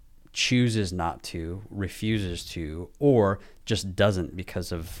group chooses not to, refuses to, or just doesn't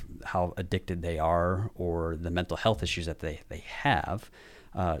because of how addicted they are or the mental health issues that they have,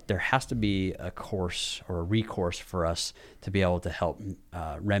 there has to be a course or a recourse for us to be able to help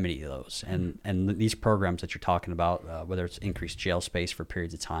remedy those. And these programs that you're talking about, whether it's increased jail space for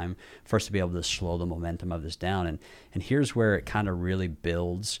periods of time, for us to be able to slow the momentum of this down. And here's where it kind of really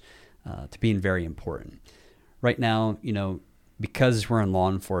builds to being very important. Right now, because we're in law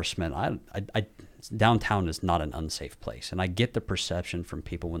enforcement, downtown is not an unsafe place. And I get the perception from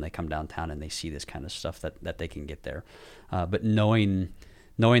people when they come downtown and they see this kind of stuff that they can get there. But knowing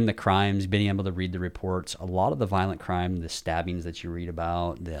the crimes, being able to read the reports, a lot of the violent crime, the stabbings that you read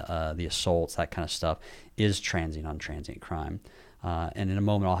about, the assaults, that kind of stuff, is transient on transient crime. And in a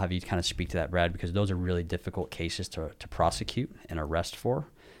moment, I'll have you kind of speak to that, Brad, because those are really difficult cases to prosecute and arrest for.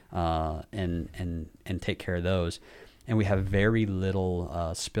 And take care of those. And we have very little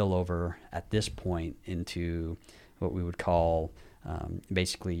spillover at this point into what we would call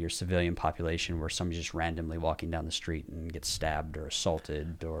basically your civilian population, where somebody's just randomly walking down the street and gets stabbed or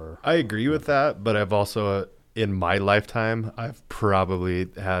assaulted. Or I agree with that, but I've also, in my lifetime, I've probably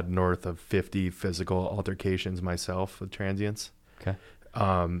had north of 50 physical altercations myself with transients. Okay.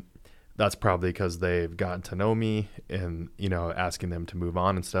 That's probably because they've gotten to know me and, asking them to move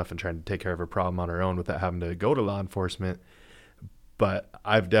on and stuff and trying to take care of a problem on our own without having to go to law enforcement. But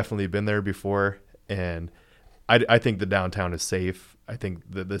I've definitely been there before, and I think the downtown is safe. I think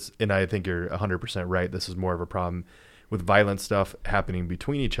I think you're 100% right. This is more of a problem with violent stuff happening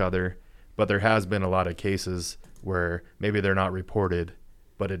between each other, but there has been a lot of cases where maybe they're not reported,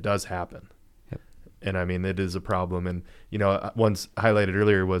 but it does happen. And I mean, it is a problem. And, once highlighted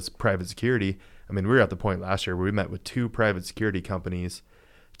earlier was private security. I mean, we were at the point last year where we met with 2 private security companies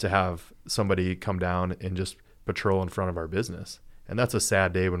to have somebody come down and just patrol in front of our business. And that's a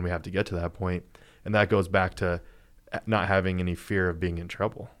sad day when we have to get to that point. And that goes back to not having any fear of being in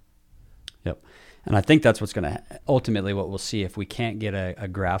trouble. Yep. And I think that's what's going to ultimately what we'll see if we can't get a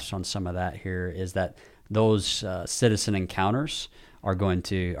grasp on some of that here, is that those citizen encounters are going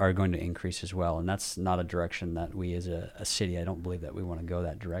to increase as well. And that's not a direction that we as a city, I don't believe that we want to go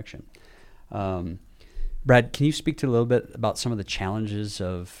that direction. Brad, can you speak to a little bit about some of the challenges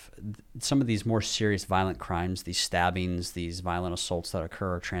of some of these more serious violent crimes, these stabbings, these violent assaults that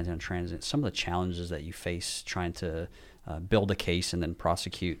occur, transient, some of the challenges that you face trying to build a case and then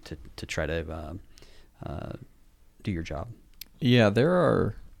prosecute to try to do your job? Yeah, there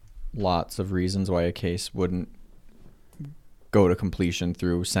are lots of reasons why a case wouldn't go to completion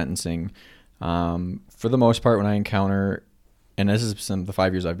through sentencing. For the most part, when I encounter, and this is some of the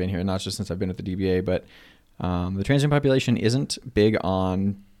 5 years I've been here, not just since I've been at the DBA, but the transient population isn't big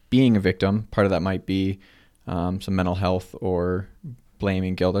on being a victim. Part of that might be some mental health or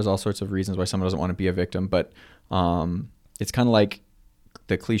blaming, guilt. There's all sorts of reasons why someone doesn't want to be a victim, but it's kind of like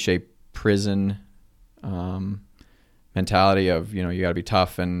the cliche prison mentality of, you got to be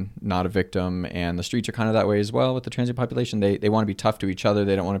tough and not a victim. And the streets are kind of that way as well with the transient population. They want to be tough to each other.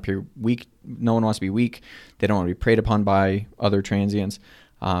 They don't want to appear weak. No one wants to be weak. They don't want to be preyed upon by other transients.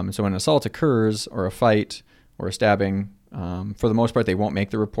 And so when an assault occurs or a fight or a stabbing, for the most part, they won't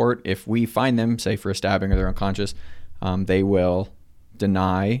make the report. If we find them, say for a stabbing or they're unconscious, they will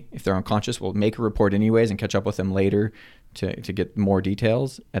deny. If they're unconscious, we'll make a report anyways and catch up with them later to get more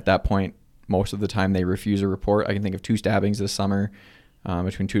details. At that point, most of the time they refuse a report. I can think of 2 stabbings this summer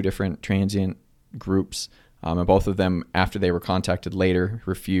between 2 different transient groups. And both of them, after they were contacted later,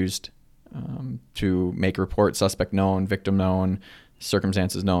 refused to make a report. Suspect known, victim known,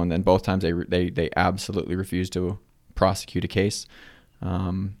 circumstances known. And both times they absolutely refused to prosecute a case.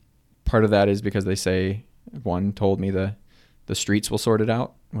 Part of that is because they say, one told me the streets will sort it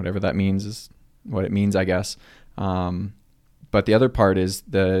out. Whatever that means is what it means, I guess. But the other part is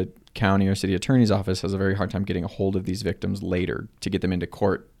the county or city attorney's office has a very hard time getting a hold of these victims later to get them into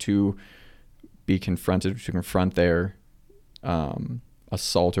court to be confronted, to confront their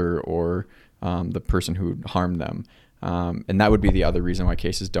assaulter or the person who harmed them. And that would be the other reason why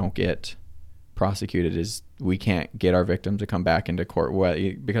cases don't get prosecuted is we can't get our victims to come back into court.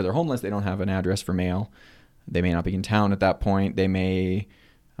 Because they're homeless, they don't have an address for mail. They may not be in town at that point. They may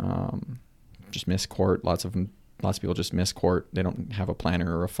just miss court. Lots of people just miss court. They don't have a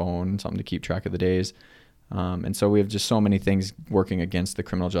planner or a phone, something to keep track of the days. And so we have just so many things working against the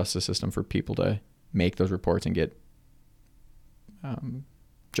criminal justice system for people to make those reports and get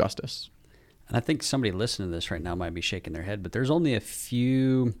justice. And I think somebody listening to this right now might be shaking their head, but there's only a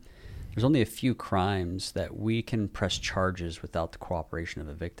few crimes that we can press charges without the cooperation of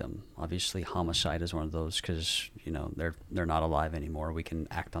a victim. Obviously, homicide is one of those because they're not alive anymore. We can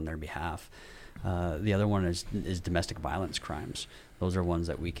act on their behalf. The other one is domestic violence crimes. Those are ones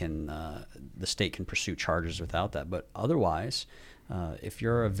that we can, the state can pursue charges without that. But otherwise, if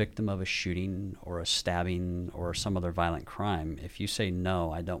you're a victim of a shooting or a stabbing or some other violent crime, if you say,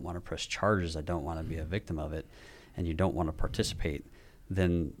 no, I don't want to press charges, I don't want to be a victim of it, and you don't want to participate,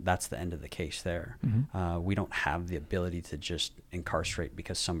 then that's the end of the case there. Mm-hmm. We don't have the ability to just incarcerate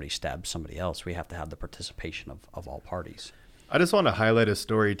because somebody stabbed somebody else. We have to have the participation of all parties. I just want to highlight a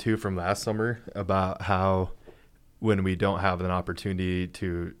story too from last summer about how when we don't have an opportunity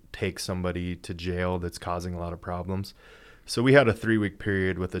to take somebody to jail that's causing a lot of problems. So we had a 3-week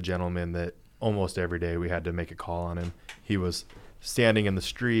period with a gentleman that almost every day we had to make a call on him. He was standing in the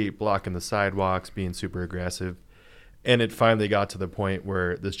street, blocking the sidewalks, being super aggressive. And it finally got to the point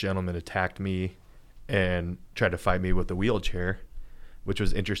where this gentleman attacked me and tried to fight me with the wheelchair, which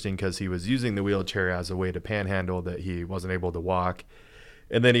was interesting because he was using the wheelchair as a way to panhandle that he wasn't able to walk.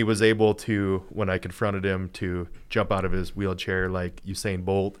 And then he was able to, when I confronted him, to jump out of his wheelchair like Usain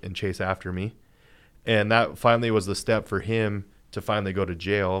Bolt and chase after me. And that finally was the step for him to finally go to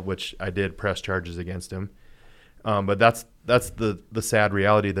jail, which I did press charges against him. But that's the sad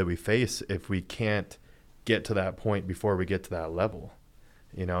reality that we face if we can't get to that point before we get to that level.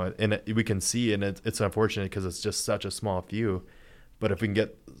 And we can see, and it's unfortunate because it's just such a small few. But if we can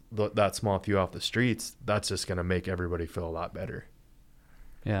get that small few off the streets, that's just going to make everybody feel a lot better.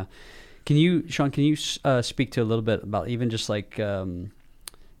 Yeah. Sean, can you speak to a little bit about even just like,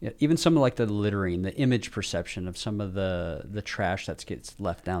 even some of like the littering, the image perception of some of the trash that gets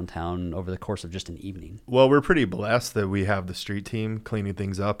left downtown over the course of just an evening? Well, we're pretty blessed that we have the street team cleaning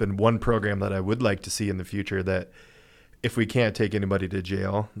things up. And one program that I would like to see in the future that if we can't take anybody to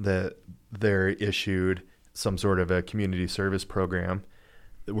jail, that they're issued some sort of a community service program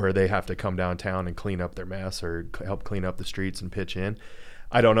where they have to come downtown and clean up their mess or help clean up the streets and pitch in.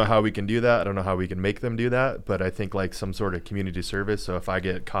 I don't know how we can do that. I don't know how we can make them do that, but I think like some sort of community service. So if I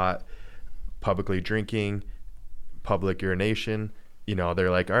get caught publicly drinking, public urination,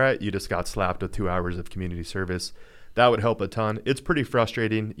 they're like, all right, you just got slapped with 2 hours of community service. That would help a ton. It's pretty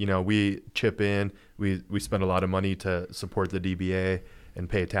frustrating. We chip in, we spend a lot of money to support the DBA and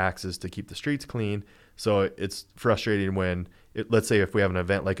pay taxes to keep the streets clean. So it's frustrating when, let's say if we have an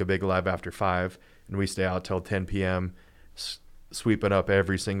event like a Big Alive after 5 and we stay out till 10 p.m. Sweeping up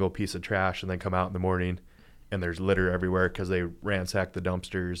every single piece of trash and then come out in the morning and there's litter everywhere because they ransack the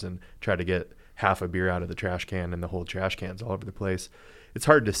dumpsters and try to get half a beer out of the trash can and the whole trash can's all over the place. It's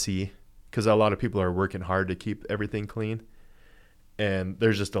hard to see because a lot of people are working hard to keep everything clean. And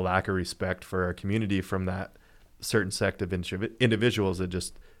there's just a lack of respect for our community from that certain sect of individuals that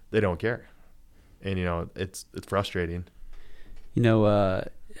just, they don't care. And, it's frustrating.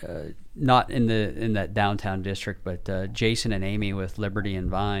 Not in that downtown district, but Jason and Amy with Liberty and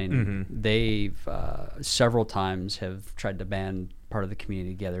Vine, they've several times have tried to band part of the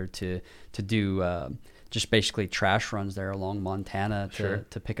community together to do just basically trash runs there along Montana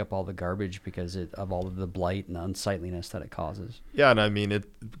to pick up all the garbage because of all of the blight and the unsightliness that it causes. Yeah, and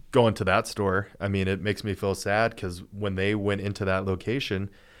going to that store, it makes me feel sad because when they went into that location,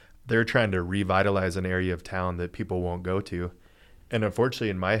 they're trying to revitalize an area of town that people won't go to. And unfortunately,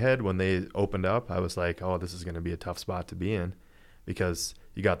 in my head, when they opened up, I was like, oh, this is going to be a tough spot to be in because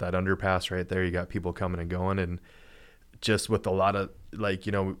you got that underpass right there. You got people coming and going. And just with a lot of,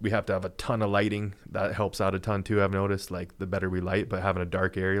 we have to have a ton of lighting. That helps out a ton, too, I've noticed. The better we light, but having a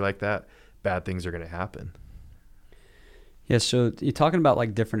dark area like that, bad things are going to happen. Yeah, so you're talking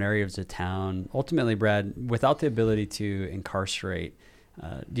about, different areas of town. Ultimately, Brad, without the ability to incarcerate,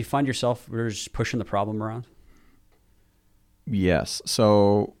 do you find yourself just pushing the problem around? Yes.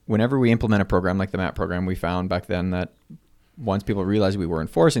 So whenever we implement a program like the MAP program, we found back then that once people realized we were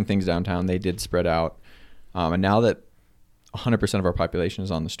enforcing things downtown, they did spread out. And now that 100% of our population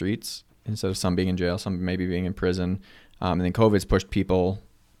is on the streets, instead of some being in jail, some maybe being in prison, and then COVID's pushed people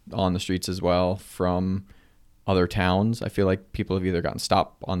on the streets as well from other towns. I feel like people have either gotten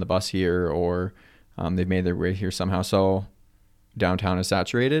stopped on the bus here or they've made their way here somehow. So downtown is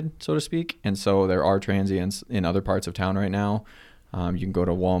saturated, so to speak, and so there are transients in other parts of town right now. You can go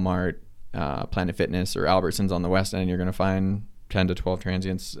to Walmart, Planet Fitness, or Albertsons on the west end. You're going to find 10 to 12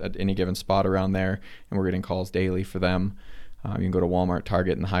 transients at any given spot around there, and we're getting calls daily for them. You can go to Walmart,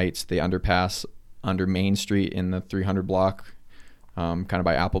 Target in the Heights, the underpass under Main Street in the 300 block, kind of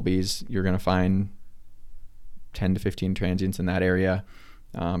by Applebee's. You're going to find 10 to 15 transients in that area,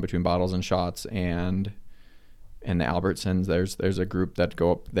 between bottles and shots, and the Albertsons. There's a group that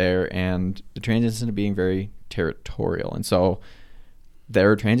go up there, and the transients are being very territorial. And so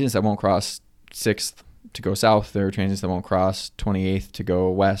there are transients that won't cross 6th to go south. There are transients that won't cross 28th to go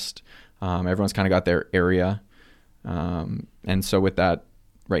west. Everyone's kind of got their area. And so with that,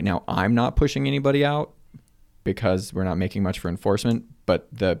 right now, I'm not pushing anybody out because we're not making much for enforcement, but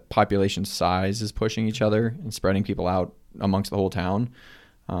the population size is pushing each other and spreading people out amongst the whole town.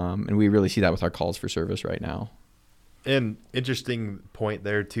 And we really see that with our calls for service right now. An interesting point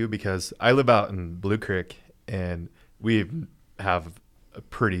there too, because I live out in Blue Creek and we have a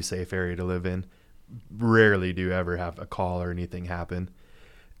pretty safe area to live in. Rarely do ever have a call or anything happen.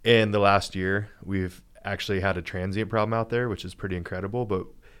 And the last year we've actually had a transient problem out there, which is pretty incredible, but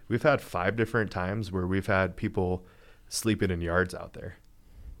we've had 5 different times where we've had people sleeping in yards out there,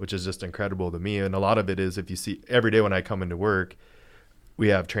 which is just incredible to me. And a lot of it is, if you see every day when I come into work, we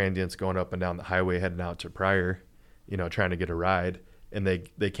have transients going up and down the highway heading out to Pryor, trying to get a ride, and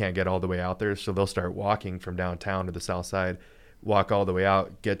they can't get all the way out there. So they'll start walking from downtown to the south side, walk all the way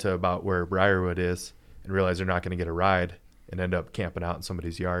out, get to about where Briarwood is, and realize they're not going to get a ride and end up camping out in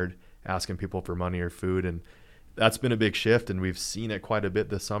somebody's yard, asking people for money or food. And that's been a big shift, and we've seen it quite a bit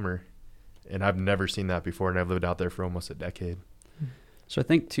this summer. And I've never seen that before, and I've lived out there for almost a decade. So I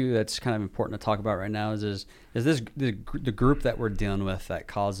think too that's kind of important to talk about right now is this the group that we're dealing with that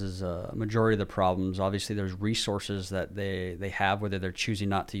causes a majority of the problems. Obviously, there's resources that they have, whether they're choosing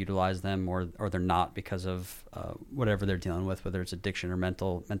not to utilize them or they're not because of whatever they're dealing with, whether it's addiction or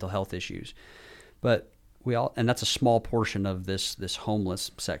mental health issues. But and that's a small portion of this homeless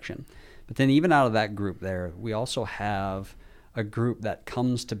section. But then even out of that group there, we also have a group that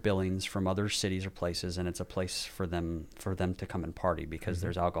comes to Billings from other cities or places, and it's a place for them to come and party because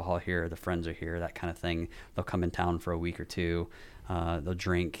there's alcohol here, the friends are here, that kind of thing. They'll come in town for a week or two, they'll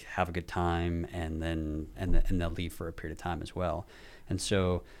drink, have a good time, and then they'll leave for a period of time as well. And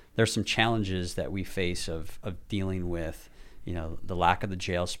so there's some challenges that we face of dealing with, the lack of the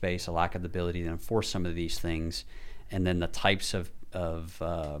jail space, a lack of the ability to enforce some of these things, and then the types of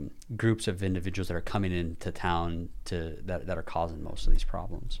groups of individuals that are coming into town that are causing most of these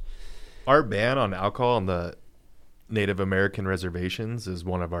problems. Our ban on alcohol on the Native American reservations is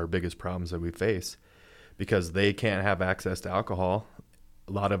one of our biggest problems that we face because they can't have access to alcohol.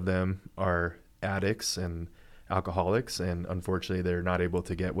 A lot of them are addicts and alcoholics, and unfortunately they're not able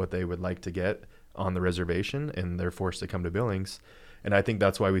to get what they would like to get on the reservation, and they're forced to come to Billings. And I think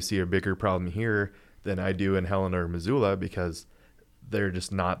that's why we see a bigger problem here than I do in Helena or Missoula, because they're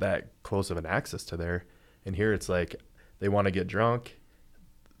just not that close of an access to there. And here it's like they want to get drunk,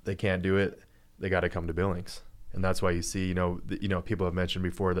 they can't do it, they got to come to Billings. And that's why you see, people have mentioned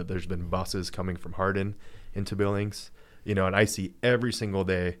before that there's been buses coming from Hardin into Billings, and I see every single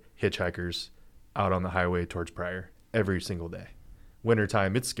day hitchhikers out on the highway towards Pryor every single day.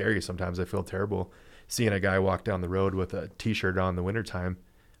 Wintertime, it's scary sometimes. I feel terrible seeing a guy walk down the road with a T-shirt on in the wintertime,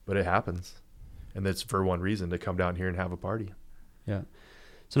 but it happens. And that's for one reason, to come down here and have a party. Yeah.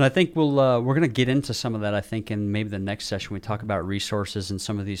 So I think we're going to get into some of that, I think, in maybe the next session. We talk about resources and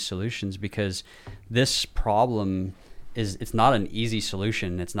some of these solutions, because this problem it's not an easy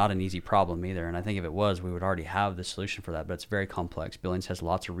solution. It's not an easy problem either. And I think if it was, we would already have the solution for that, but it's very complex. Billings has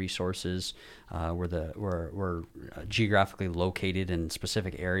lots of resources. We're geographically located in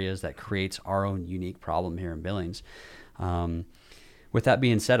specific areas that creates our own unique problem here in Billings. With that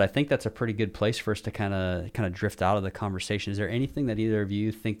being said, I think that's a pretty good place for us to kind of drift out of the conversation. Is there anything that either of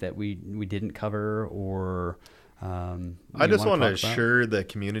you think that we didn't cover, or I just want to assure the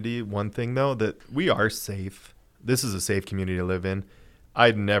community one thing, though, that we are safe. This is a safe community to live in.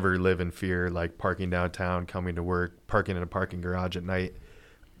 I'd never live in fear, like parking downtown, coming to work, parking in a parking garage at night.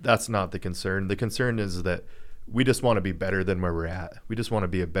 That's not the concern. The concern is that we just want to be better than where we're at. We just want to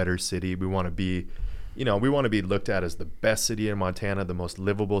be a better city. We want to be looked at as the best city in Montana, the most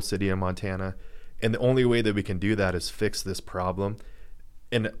livable city in Montana. And the only way that we can do that is fix this problem.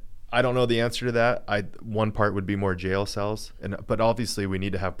 And I don't know the answer to that. One part would be more jail cells. But obviously we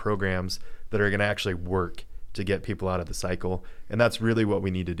need to have programs that are going to actually work to get people out of the cycle. And that's really what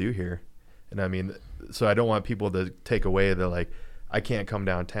we need to do here. And I mean, so I don't want people to take away that, like, I can't come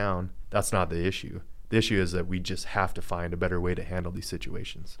downtown. That's not the issue. The issue is that we just have to find a better way to handle these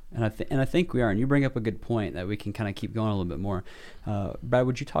situations. And I think we are. And you bring up a good point that we can kind of keep going a little bit more. Brad,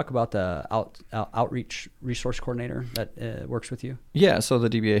 would you talk about the outreach resource coordinator that works with you? Yeah. So the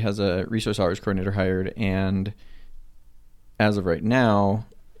DBA has a resource outreach coordinator hired, and as of right now,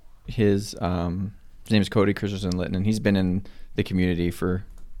 his name is Cody Christensen Litton, and he's been in the community for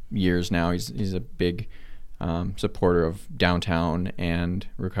years now. He's a big supporter of downtown and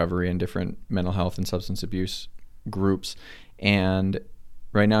recovery and different mental health and substance abuse groups. And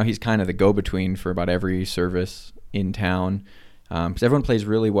right now he's kind of the go-between for about every service in town, because everyone plays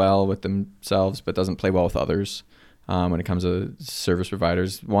really well with themselves but doesn't play well with others when it comes to service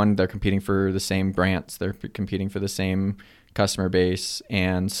providers. One, they're competing for the same grants, they're competing for the same customer base,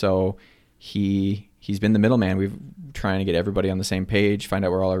 and so he's been the middleman. We've trying to get everybody on the same page, find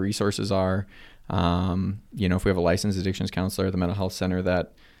out where all our resources are. If we have a licensed addictions counselor at the mental health center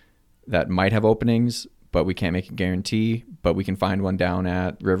that might have openings, but we can't make a guarantee, but we can find one down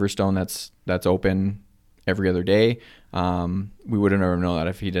at Riverstone that's open every other day. We would have never known that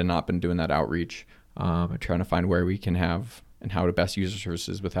if he had not been doing that outreach, trying to find where we can have and how to best use our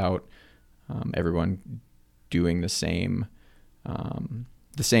services without everyone doing the same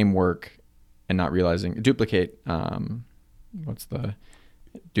work and not realizing duplicating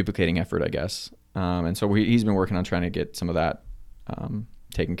effort, I guess. And so he's been working on trying to get some of that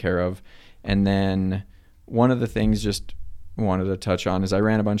taken care of. And then one of the things just wanted to touch on is I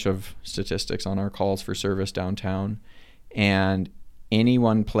ran a bunch of statistics on our calls for service downtown, and any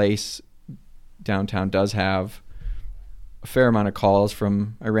one place downtown does have a fair amount of calls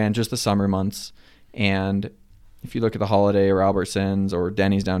from, I ran just the summer months, and if you look at the Holiday or Albertsons or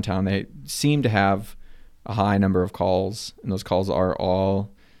Denny's downtown, they seem to have a high number of calls, and those calls are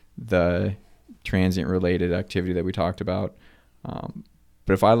all the transient related activity that we talked about.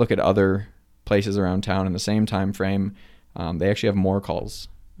 But if I look at other places around town in the same time frame, they actually have more calls.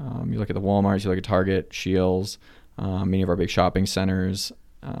 You look at the Walmarts, you look at Target, Scheels, many of our big shopping centers,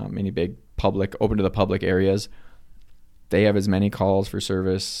 many big open to the public areas, they have as many calls for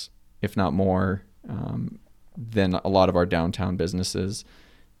service, if not more, than a lot of our downtown businesses.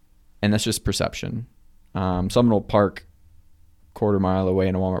 And that's just perception. Someone will park quarter mile away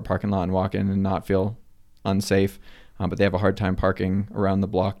in a Walmart parking lot and walk in and not feel unsafe, but they have a hard time parking around the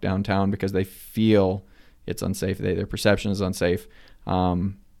block downtown because they feel it's unsafe. Their perception is unsafe. But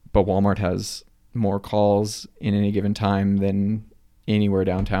Walmart has more calls in any given time than anywhere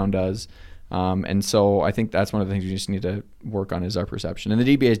downtown does. And so I think that's one of the things we just need to work on is our perception. And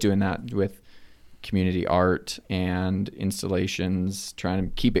the DBA is doing that with community art and installations, trying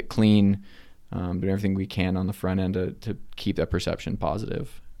to keep it clean, doing everything we can on the front end to keep that perception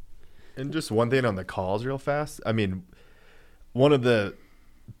positive. And just one thing on the calls real fast. I mean, one of the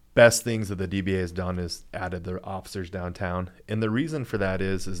best things that the DBA has done is added their officers downtown. And the reason for that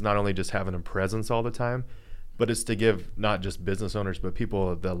is not only just having a presence all the time, but it's to give not just business owners, but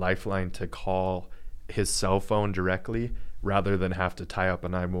people the lifeline to call his cell phone directly rather than have to tie up a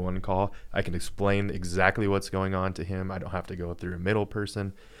 911 call. I can explain exactly what's going on to him. I don't have to go through a middle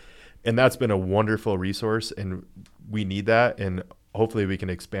person. And that's been a wonderful resource, and we need that. And hopefully we can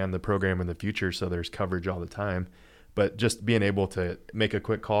expand the program in the future so there's coverage all the time. But just being able to make a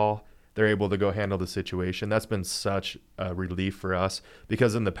quick call, they're able to go handle the situation. That's been such a relief for us,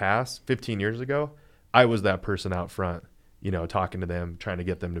 because in the past, 15 years ago, I was that person out front, talking to them, trying to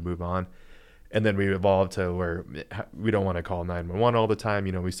get them to move on. And then we evolved to where we don't want to call 911 all the time.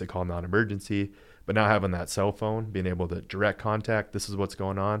 We used to call non-emergency, but now having that cell phone, being able to direct contact, this is what's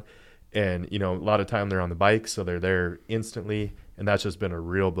going on. And, a lot of time they're on the bike, so they're there instantly. And that's just been a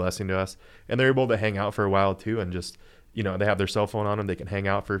real blessing to us. And they're able to hang out for a while too. And just, they have their cell phone on them. They can hang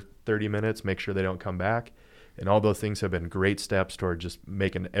out for 30 minutes, make sure they don't come back. And all those things have been great steps toward just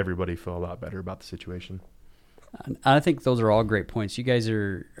making everybody feel a lot better about the situation. I think those are all great points. You guys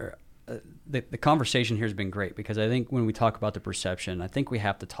the conversation here has been great, because I think when we talk about the perception, I think we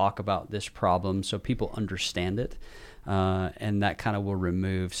have to talk about this problem so people understand it. And that kind of will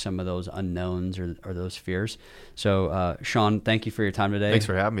remove some of those unknowns or those fears. So, Sean, thank you for your time today. Thanks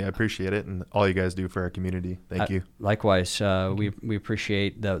for having me. I appreciate it, and all you guys do for our community. Thank you. Likewise, we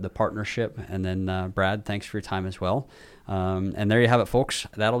appreciate the partnership. And then, Brad, thanks for your time as well. And there you have it, folks.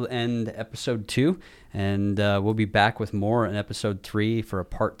 That'll end episode 2, and we'll be back with more in episode 3 for a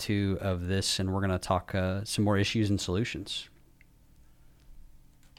part 2 of this, and we're going to talk some more issues and solutions.